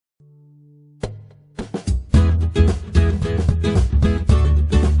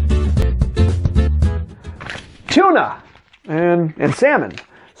Tuna and salmon.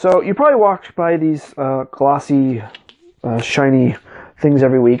 So you probably walk by these glossy, shiny things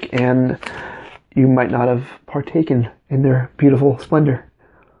every week, and you might not have partaken in their beautiful splendor.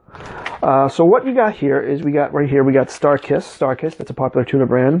 So what you got here is we got Starkist, that's a popular tuna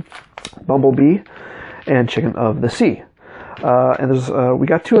brand, Bumblebee, and Chicken of the Sea. And there's we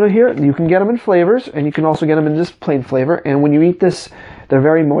got tuna here, and you can get them in flavors, and you can also get them in just plain flavor. And when you eat this, they're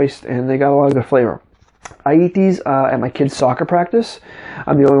very moist, and they got a lot of good flavor. I eat these at my kids' soccer practice.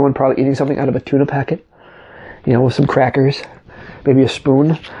 I'm the only one probably eating something out of a tuna packet, with some crackers, maybe a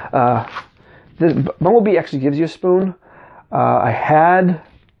spoon. The Bumblebee actually gives you a spoon.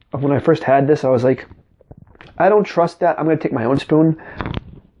 When I first had this, I was like, I don't trust that. I'm going to take my own spoon.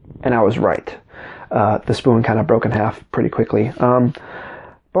 And I was right. The spoon kind of broke in half pretty quickly.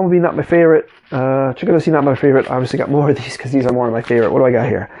 Bumblebee, not my favorite. Chicken of the Sea, not my favorite. Obviously got more of these because these are more of my favorite. What do I got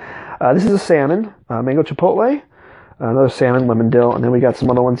here? This is a salmon, mango chipotle, another salmon, lemon dill, and then we got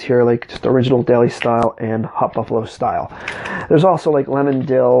some other ones here like just original deli style and hot buffalo style. There's also like lemon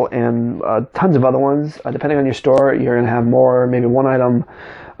dill and tons of other ones. Depending on your store, you're going to have more, maybe one item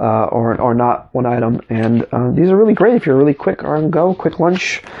or not one item. And these are really great if you're really quick on go, quick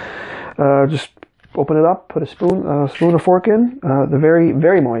lunch. Just open it up, put a spoon or fork in. They're very,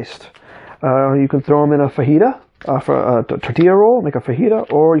 very moist. You can throw them in a fajita. For a tortilla roll, make a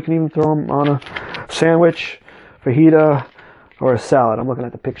fajita, or you can even throw them on a sandwich, fajita, or a salad. I'm looking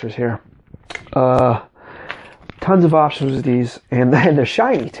at the pictures here. Tons of options with these, and they're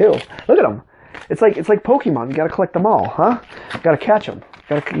shiny too. Look at them. It's like Pokemon. You got to collect them all, huh? You got to catch them.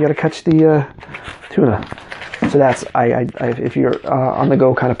 You got to catch the tuna. So that's if you're on the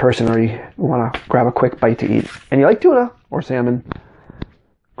go kind of person, or you want to grab a quick bite to eat, and you like tuna or salmon,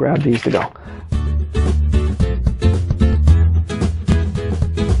 grab these to go.